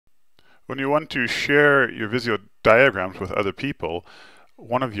When you want to share your Visio diagrams with other people,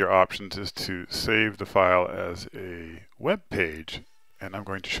 one of your options is to save the file as a web page, and I'm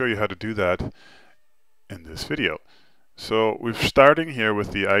going to show you how to do that in this video. So we're starting here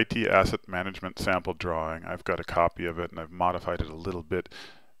with the IT Asset Management sample drawing. I've got a copy of it and I've modified it a little bit,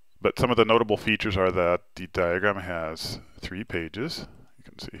 but some of the notable features are that the diagram has 3 pages. You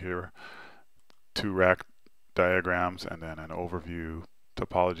can see here 2 rack diagrams and then an overview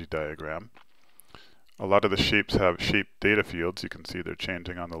topology diagram. A lot of the shapes have shaped data fields. You can see they're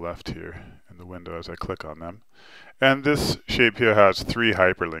changing on the left here in the window as I click on them. And this shape here has 3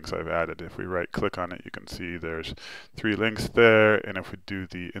 hyperlinks I've added. If we right click on it, you can see there's 3 links there. And if we do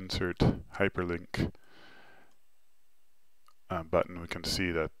the insert hyperlink button, we can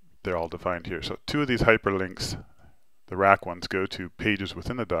see that they're all defined here. So 2 of these hyperlinks, the rack ones, go to pages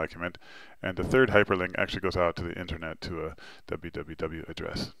within the document, and the 3rd hyperlink actually goes out to the internet to a www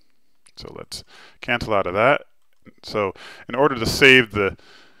address. So let's cancel out of that. So in order to save the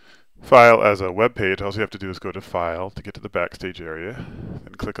file as a web page, all you have to do is go to File to get to the Backstage area,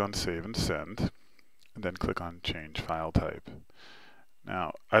 then click on Save and Send, and then click on Change File Type.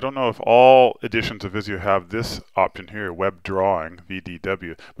 Now, I don't know if all editions of Visio have this option here, Web Drawing,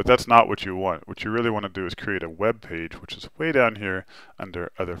 VDW, but that's not what you want. What you really want to do is create a web page, which is way down here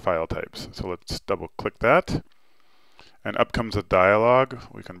under Other File Types. So let's double click that, and up comes a dialog.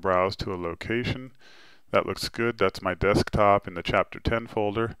 We can browse to a location. That looks good. That's my desktop in the Chapter 10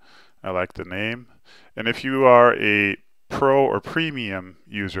 folder. I like the name. And if you are a Pro or Premium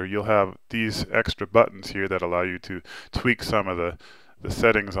user, you'll have these extra buttons here that allow you to tweak some of the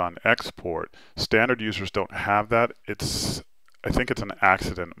settings on export. Standard users don't have that. I think it's an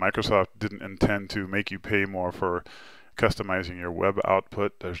accident. Microsoft didn't intend to make you pay more for customizing your web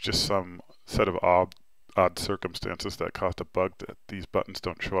output. There's just some set of odd circumstances that caused a bug that these buttons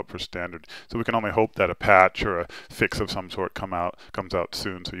don't show up for standard. So we can only hope that a patch or a fix of some sort comes out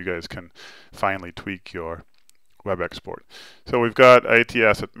soon, so you guys can finally tweak your web export. So we've got IT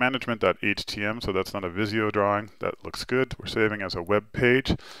Asset Management.htm, so that's not a Visio drawing. That looks good. We're saving as a web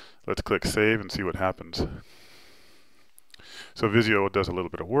page. Let's click Save and see what happens. So Visio does a little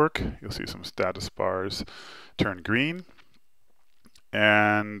bit of work. You'll see some status bars turn green,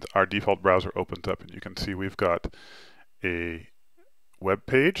 and our default browser opens up, and you can see we've got a web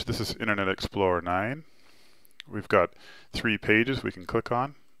page. This is Internet Explorer 9. We've got 3 pages we can click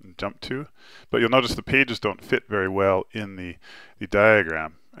on and jump to, but you'll notice the pages don't fit very well in the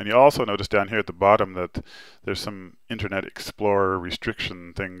diagram. And you also notice down here at the bottom that there's some Internet Explorer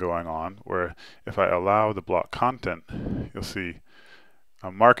restriction thing going on, where if I allow the block content, you'll see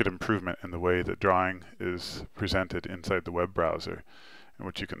a marked improvement in the way that drawing is presented inside the web browser. And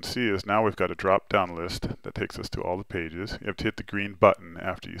what you can see is now we've got a drop-down list that takes us to all the pages. You have to hit the green button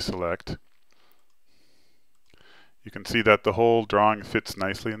after you select. You can see that the whole drawing fits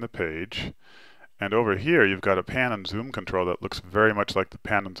nicely in the page. And over here you've got a pan and zoom control that looks very much like the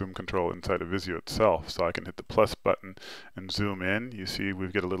pan and zoom control inside of Visio itself. So I can hit the plus button and zoom in. You see we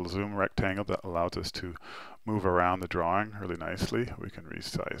get a little zoom rectangle that allows us to move around the drawing really nicely. We can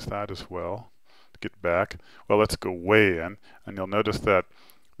resize that as well to get back. Well, let's go way in, and you'll notice that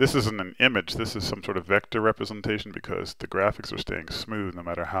this isn't an image. This is some sort of vector representation because the graphics are staying smooth no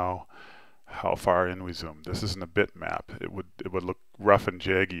matter how far in we zoom. This isn't a bitmap. It would look rough and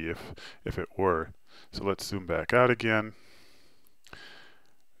jaggy if it were. So let's zoom back out again.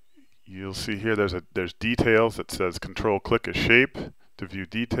 You'll see here there's details that says Control click a shape to view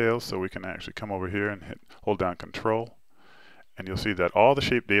details, so we can actually come over here and hold down Control, and you'll see that all the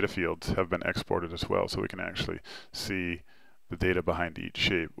shape data fields have been exported as well, so we can actually see the data behind each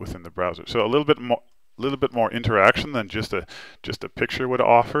shape within the browser. So a little bit more interaction than just a picture would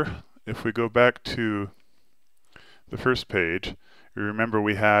offer. If we go back to the first page, you remember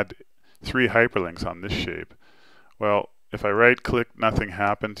we had 3 hyperlinks on this shape. Well, if I right click, nothing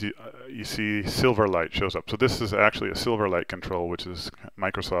happens. You see Silverlight shows up. So this is actually a Silverlight control, which is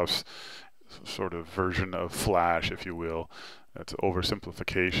Microsoft's sort of version of Flash, if you will. That's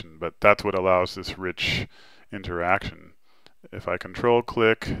oversimplification, but that's what allows this rich interaction. If I control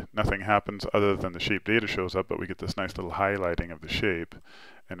click, nothing happens other than the shape data shows up, but we get this nice little highlighting of the shape.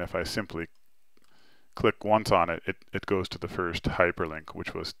 And if I simply click once on it, it goes to the first hyperlink,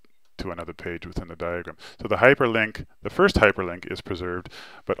 which was to another page within the diagram. So the first hyperlink is preserved,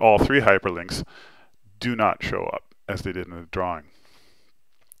 but all 3 hyperlinks do not show up as they did in the drawing.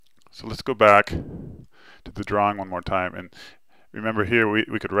 So let's go back to the drawing one more time, and remember here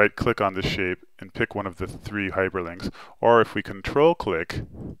we could right click on this shape and pick one of the 3 hyperlinks, or if we control click,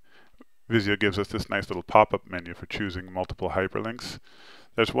 Visio gives us this nice little pop-up menu for choosing multiple hyperlinks.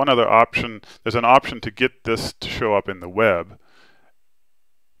 There's one other option. There's an option to get this to show up in the web,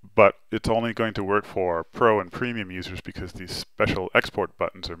 but it's only going to work for Pro and Premium users because these special export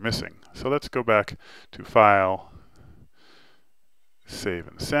buttons are missing. So let's go back to File, Save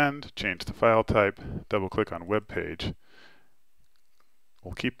and Send, change the file type, double click on Web Page.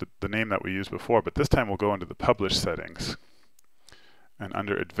 We'll keep the name that we used before, but this time we'll go into the Publish settings. And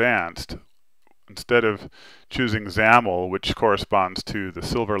under Advanced, instead of choosing XAML, which corresponds to the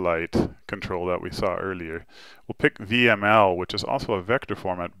Silverlight control that we saw earlier, we'll pick VML, which is also a vector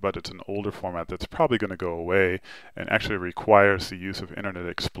format, but it's an older format that's probably going to go away and actually requires the use of Internet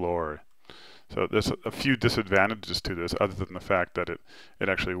Explorer. So there's a few disadvantages to this other than the fact that it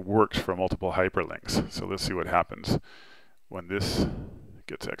actually works for multiple hyperlinks. So let's see what happens when this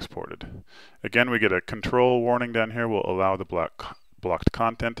gets exported. Again, we get a control warning down here. We'll allow the blocked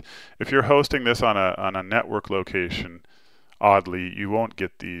content. If you're hosting this on a network location, oddly, you won't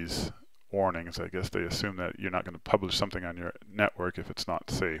get these warnings. I guess they assume that you're not going to publish something on your network if it's not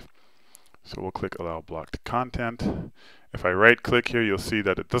safe. So we'll click Allow Blocked Content. If I right click here, you'll see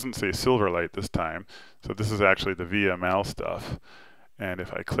that it doesn't say Silverlight this time. So this is actually the VML stuff. And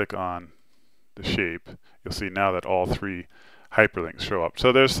if I click on the shape, you'll see now that all three hyperlinks show up.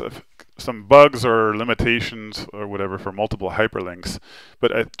 So there's some bugs or limitations or whatever for multiple hyperlinks,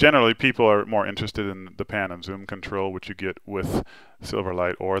 but generally people are more interested in the pan and zoom control, which you get with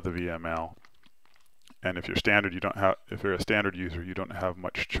Silverlight or the VML. And if you're standard, if you're a standard user, you don't have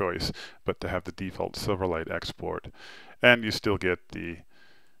much choice but to have the default Silverlight export, and you still get the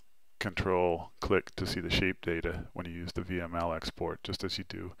control click to see the shape data when you use the VML export, just as you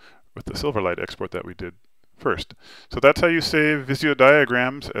do with the Silverlight export that we did first. So that's how you save Visio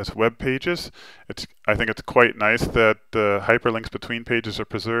diagrams as web pages. I think it's quite nice that the hyperlinks between pages are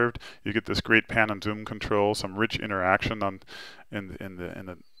preserved. You get this great pan and zoom control, some rich interaction in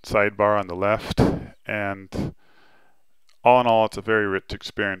the sidebar on the left, and all in all, it's a very rich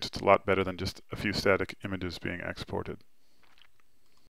experience. It's a lot better than just a few static images being exported.